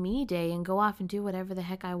take a me day and go off and do whatever the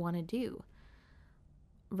heck I want to do,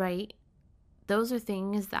 right? Those are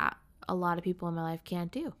things that a lot of people in my life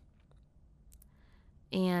can't do.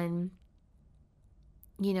 And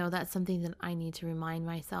that's something that I need to remind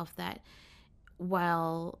myself, that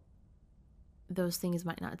while those things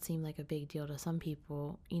might not seem like a big deal to some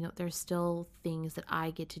people, there's still things that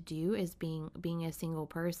I get to do as being a single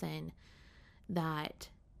person that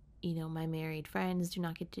my married friends do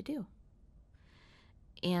not get to do.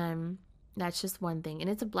 And that's just one thing. And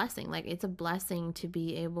it's a blessing. Like, it's a blessing to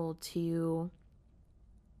be able to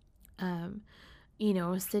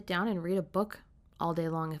sit down and read a book all day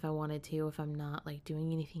long if I wanted to, if I'm not like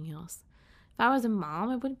doing anything else. If I was a mom,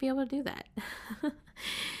 I wouldn't be able to do that.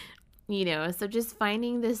 So just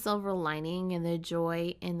finding the silver lining and the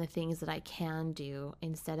joy in the things that I can do,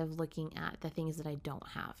 instead of looking at the things that I don't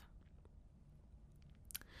have.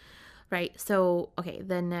 Right. So, okay,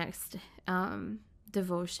 the next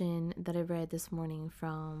devotion that I read this morning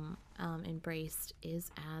from Embraced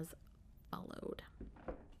is as followed.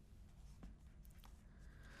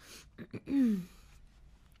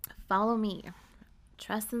 Follow me.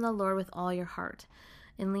 Trust in the Lord with all your heart,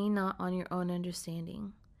 and lean not on your own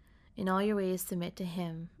understanding. In all your ways submit to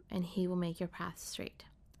him, and he will make your path straight.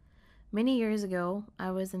 Many years ago,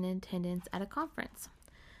 I was in attendance at a conference,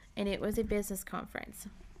 and it was a business conference.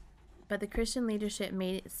 But the Christian leadership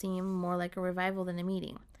made it seem more like a revival than a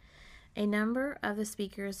meeting. A number of the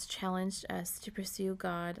speakers challenged us to pursue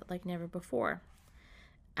God like never before.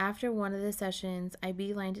 After one of the sessions, I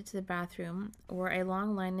beelined it to the bathroom, where a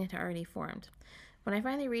long line had already formed. When I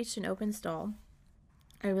finally reached an open stall,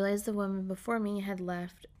 I realized the woman before me had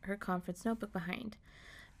left her conference notebook behind.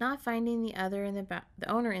 Not finding the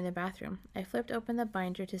owner in the bathroom, I flipped open the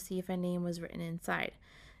binder to see if a name was written inside,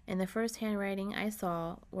 and the first handwriting I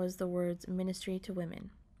saw was the words "Ministry to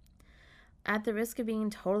Women." At the risk of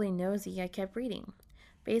being totally nosy, I kept reading.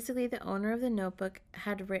 Basically, the owner of the notebook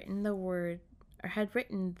had written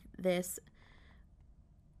this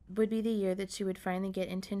would be the year that she would finally get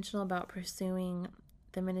intentional about pursuing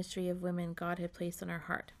the ministry of women God had placed on her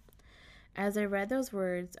heart. As I read those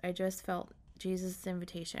words, I just felt Jesus'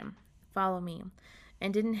 invitation, "Follow me,"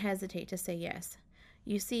 and didn't hesitate to say yes.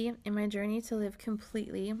 You see, in my journey to live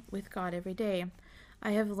completely with God every day,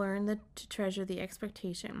 I have learned to treasure the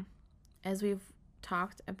expectation. As we've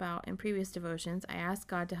talked about in previous devotions, I ask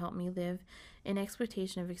God to help me live in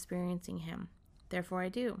expectation of experiencing Him. Therefore, I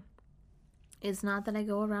do. It's not that I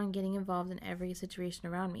go around getting involved in every situation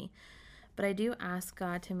around me, but I do ask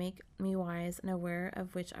God to make me wise and aware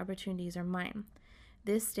of which opportunities are mine.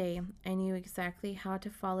 This day, I knew exactly how to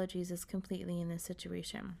follow Jesus completely in this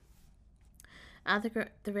situation. At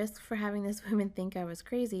the risk for having this woman think I was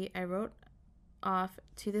crazy, I wrote off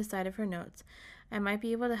to the side of her notes, I might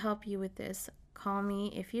be able to help you with this. Call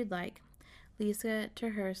me if you'd like. Lisa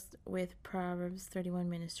Terhurst with Proverbs 31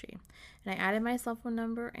 Ministry. And I added my cell phone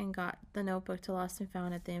number and got the notebook to Lost and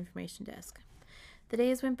Found at the information desk. The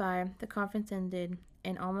days went by, the conference ended,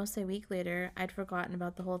 and almost a week later, I'd forgotten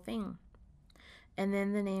about the whole thing. And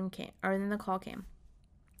then the call came.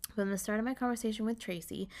 From the start of my conversation with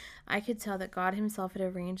Tracy, I could tell that God Himself had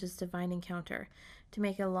arranged this divine encounter. To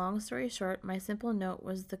make a long story short, my simple note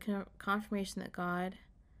was the confirmation that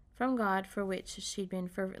from God for which she'd been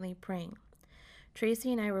fervently praying.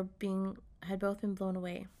 Tracy and I had both been blown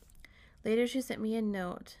away. Later, she sent me a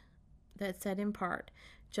note that said in part,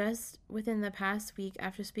 just within the past week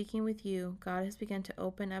after speaking with you, God has begun to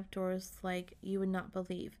open up doors like you would not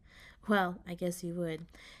believe. Well, I guess you would.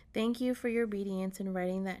 Thank you for your obedience in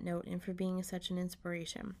writing that note and for being such an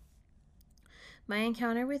inspiration. My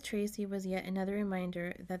encounter with Tracy was yet another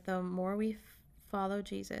reminder that the more we follow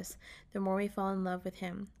Jesus, the more we fall in love with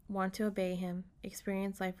Him, want to obey Him,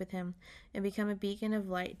 experience life with Him, and become a beacon of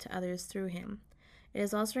light to others through Him. It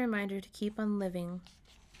is also a reminder to keep on living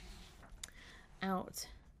out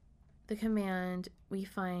the command we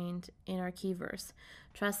find in our key verse.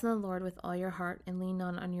 Trust in the Lord with all your heart and lean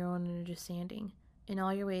not on your own understanding. In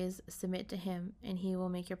all your ways submit to Him, and He will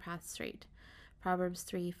make your path straight. Proverbs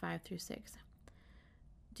 3:5-6.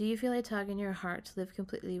 Do you feel a tug in your heart to live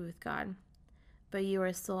completely with God, but you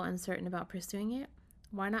are still uncertain about pursuing it?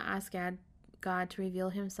 Why not ask God to reveal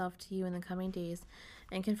Himself to you in the coming days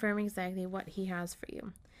and confirm exactly what He has for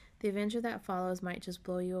you? The adventure that follows might just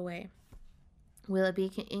blow you away. Will it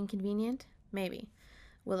be inconvenient? Maybe.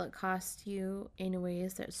 Will it cost you in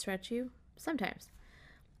ways that stretch you? Sometimes.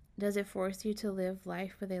 Does it force you to live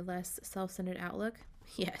life with a less self-centered outlook?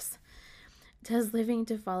 Yes. Does living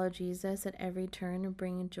to follow Jesus at every turn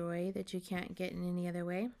bring joy that you can't get in any other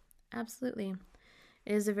way? Absolutely.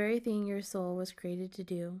 It is the very thing your soul was created to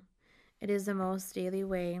do. It is the most daily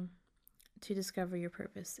way to discover your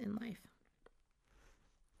purpose in life.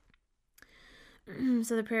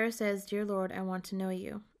 So the prayer says, Dear Lord, I want to know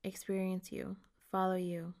you, experience you, follow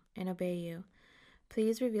you, and obey you.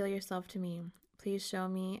 Please reveal yourself to me. Please show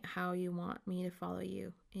me how you want me to follow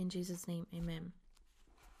you. In Jesus' name, amen.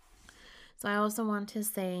 So I also want to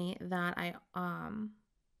say that I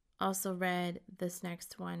also read this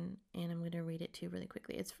next one, and I'm going to read it to you really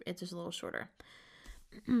quickly. It's just a little shorter.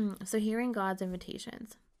 So hearing God's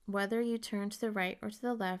invitations. Whether you turn to the right or to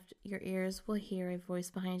the left, your ears will hear a voice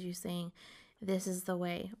behind you saying, this is the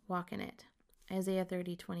way, walk in it. Isaiah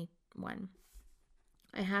 30:21.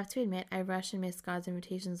 I have to admit, I rush and miss God's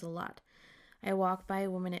invitations a lot. I walked by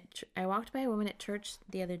a woman at church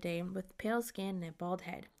the other day with pale skin and a bald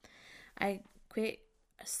head. I quick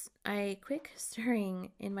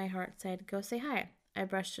stirring in my heart said, go say hi. I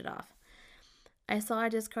brushed it off. I saw a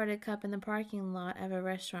discarded cup in the parking lot of a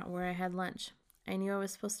restaurant where I had lunch. I knew I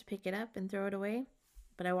was supposed to pick it up and throw it away,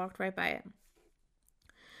 but I walked right by it.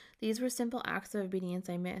 These were simple acts of obedience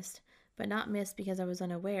I missed, but not missed because I was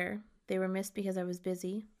unaware. They were missed because I was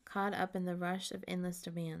busy, caught up in the rush of endless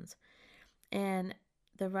demands. And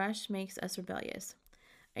the rush makes us rebellious.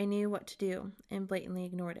 I knew what to do and blatantly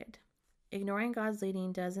ignored it. Ignoring God's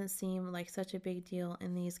leading doesn't seem like such a big deal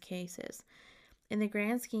in these cases. In the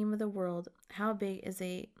grand scheme of the world, how big is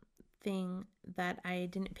a thing that I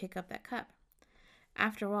didn't pick up that cup?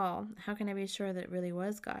 After all, how can I be sure that it really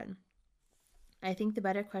was God? I think the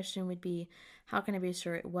better question would be, how can I be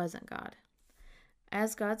sure it wasn't God?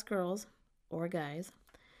 As God's girls, or guys,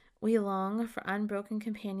 we long for unbroken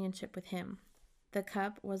companionship with Him. The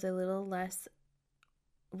cup was a little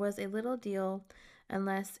deal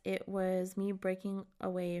unless it was me breaking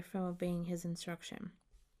away from obeying His instruction.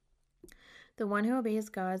 The one who obeys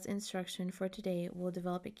God's instruction for today will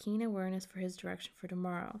develop a keen awareness for His direction for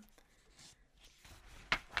tomorrow.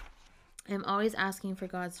 I'm always asking for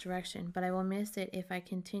God's direction, but I will miss it if I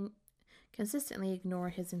consistently ignore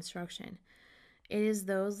His instruction. It is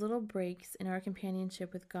those little breaks in our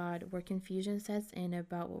companionship with God where confusion sets in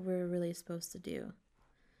about what we're really supposed to do.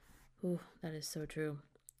 Ooh, that is so true.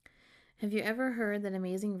 Have you ever heard that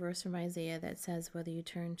amazing verse from Isaiah that says, whether you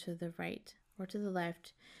turn to the right or to the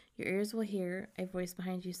left, your ears will hear a voice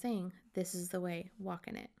behind you saying, this is the way, walk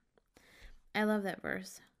in it. I love that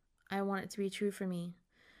verse. I want it to be true for me.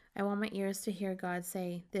 I want my ears to hear God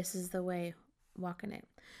say, this is the way, walk in it.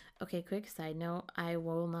 Okay, quick side note. I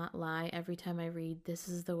will not lie. Every time I read this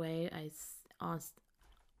is the way,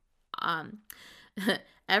 um,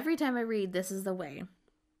 every time I read this is the way,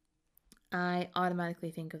 I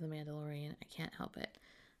automatically think of The Mandalorian. I can't help it.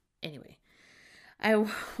 Anyway, I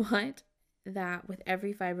want that with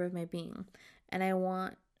every fiber of my being.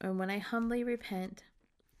 And when I humbly repent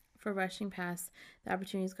for rushing past the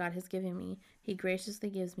opportunities God has given me, He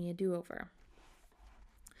graciously gives me a do-over.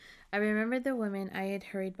 I remembered the women I had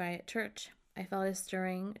hurried by at church. I felt a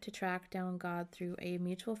stirring to track down God through a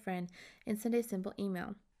mutual friend and send a simple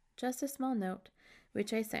email. Just a small note,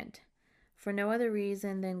 which I sent. For no other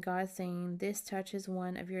reason than God saying, this touches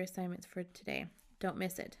one of your assignments for today. Don't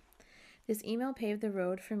miss it. This email paved the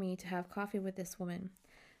road for me to have coffee with this woman.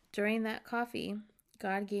 During that coffee,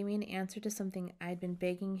 God gave me an answer to something I'd been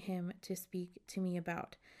begging Him to speak to me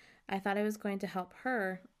about. I thought I was going to help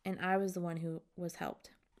her, and I was the one who was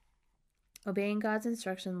helped. Obeying God's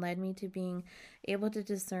instruction led me to being able to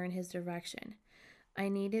discern His direction. I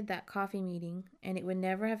needed that coffee meeting, and it would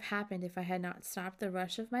never have happened if I had not stopped the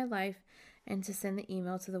rush of my life and to send the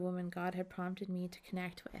email to the woman God had prompted me to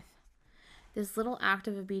connect with. This little act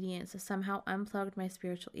of obedience somehow unplugged my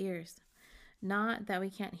spiritual ears. Not that we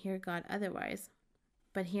can't hear God otherwise,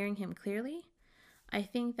 but hearing Him clearly, I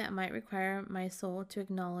think that might require my soul to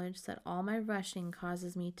acknowledge that all my rushing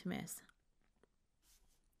causes me to miss.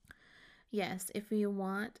 Yes, if we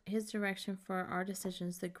want His direction for our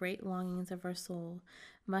decisions, the great longings of our soul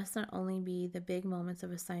must not only be the big moments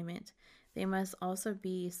of assignment, they must also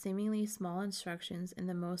be seemingly small instructions in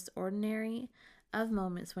the most ordinary of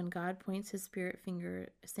moments when God points His spirit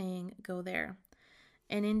finger saying, go there.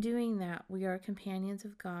 And in doing that, we are companions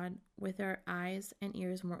of God with our eyes and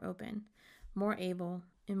ears more open, more able,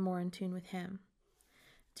 and more in tune with Him.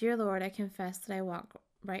 Dear Lord, I confess that I walk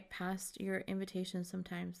right past your invitation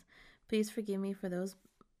sometimes. Please forgive me for those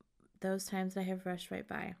times I have rushed right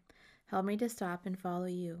by. Help me to stop and follow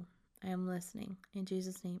you. I am listening. In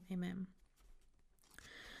Jesus' name, amen.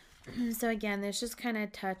 So again, this just kind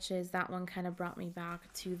of touches, that one kind of brought me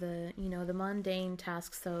back to the mundane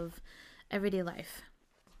tasks of everyday life,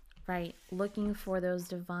 right? Looking for those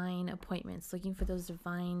divine appointments, looking for those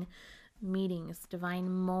divine meetings,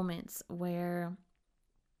 divine moments where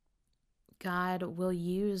God will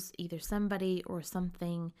use either somebody or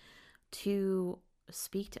something to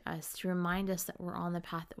speak to us, to remind us that we're on the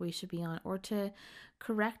path that we should be on, or to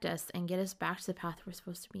correct us and get us back to the path we're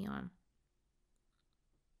supposed to be on.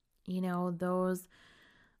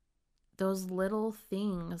 Those little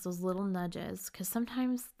things, those little nudges, because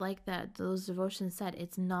sometimes, like that, those devotions said,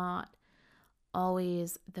 it's not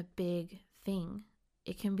always the big thing.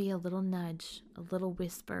 It can be a little nudge, a little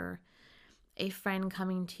whisper, a friend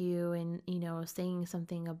coming to you and, saying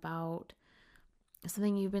something about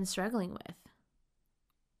something you've been struggling with,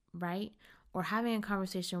 right? Or having a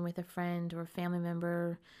conversation with a friend or family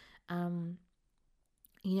member, and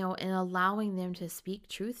allowing them to speak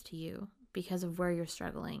truth to you because of where you're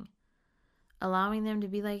struggling. Allowing them to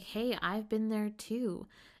be like, hey, I've been there too.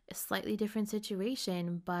 A slightly different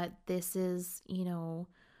situation, but this is,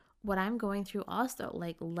 what I'm going through also.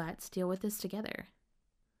 Like, let's deal with this together.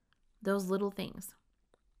 Those little things,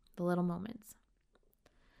 the little moments.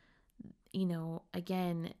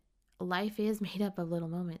 Again, life is made up of little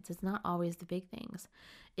moments. It's not always the big things.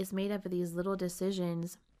 It's made up of these little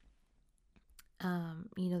decisions,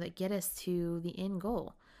 that get us to the end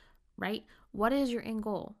goal, right? What is your end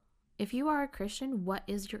goal? If you are a Christian, what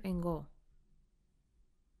is your end goal?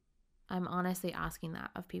 I'm honestly asking that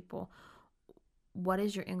of people. What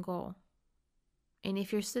is your end goal? And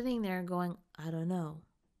if you're sitting there going, I don't know,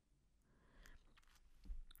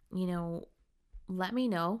 let me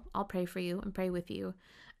know. I'll pray for you and pray with you.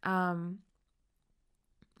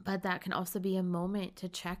 But that can also be a moment to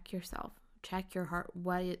check yourself, check your heart.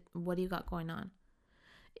 What do you got going on?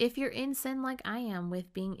 If you're in sin like I am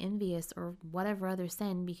with being envious or whatever other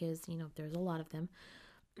sin, because, there's a lot of them,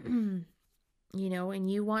 and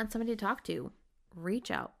you want somebody to talk to,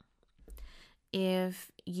 reach out.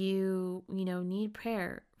 If you, need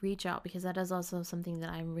prayer, reach out, because that is also something that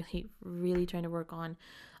I'm really, really trying to work on.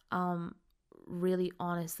 Really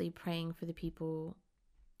honestly praying for the people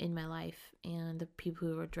in my life and the people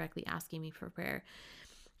who are directly asking me for prayer.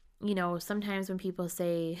 Sometimes when people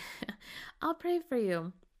say, I'll pray for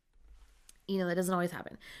you, that doesn't always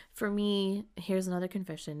happen. For me, here's another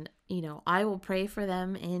confession. I will pray for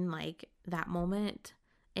them in like that moment,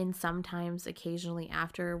 and sometimes occasionally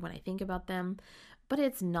after when I think about them, but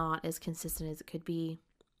it's not as consistent as it could be.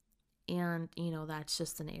 And, that's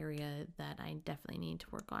just an area that I definitely need to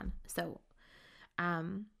work on. So,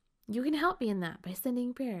 you can help me in that by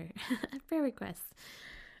sending prayer requests.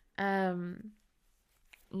 And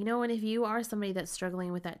if you are somebody that's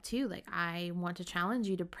struggling with that too, like, I want to challenge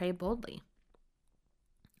you to pray boldly.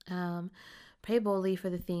 Pray boldly for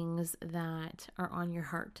the things that are on your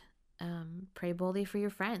heart. Pray boldly for your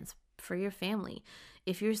friends, for your family.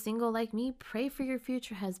 If you're single like me, pray for your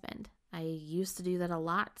future husband. I used to do that a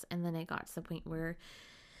lot, and then it got to the point where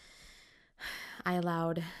I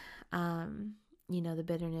allowed, the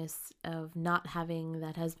bitterness of not having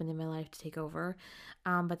that husband in my life to take over.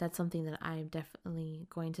 But that's something that I'm definitely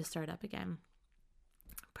going to start up again.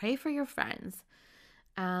 Pray for your friends.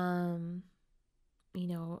 Again,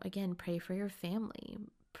 pray for your family.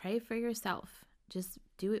 Pray for yourself. Just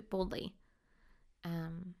do it boldly.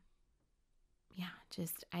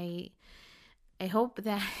 I hope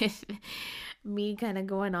that me kind of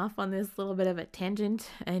going off on this little bit of a tangent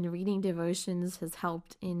and reading devotions has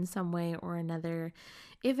helped in some way or another.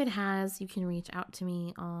 If it has, you can reach out to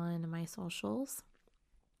me on my socials.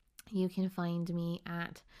 You can find me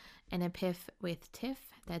at An Epiph with Tiff.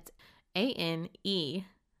 That's ANEPIPH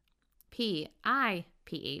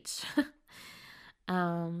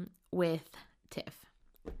with Tiff.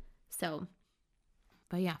 So,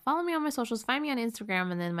 but yeah, follow me on my socials. Find me on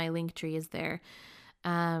Instagram, and then my link tree is there.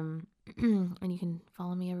 And you can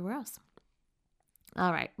follow me everywhere else.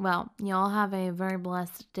 All right. Well, y'all have a very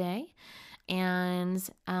blessed day. And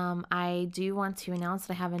I do want to announce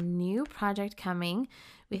that I have a new project coming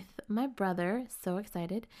with my brother. So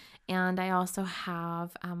excited. And I also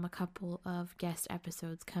have a couple of guest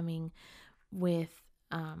episodes coming with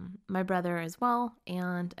my brother as well,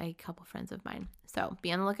 and a couple friends of mine. So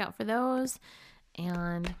be on the lookout for those.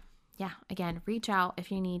 And yeah, again, reach out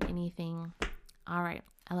if you need anything. All right.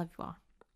 I love you all.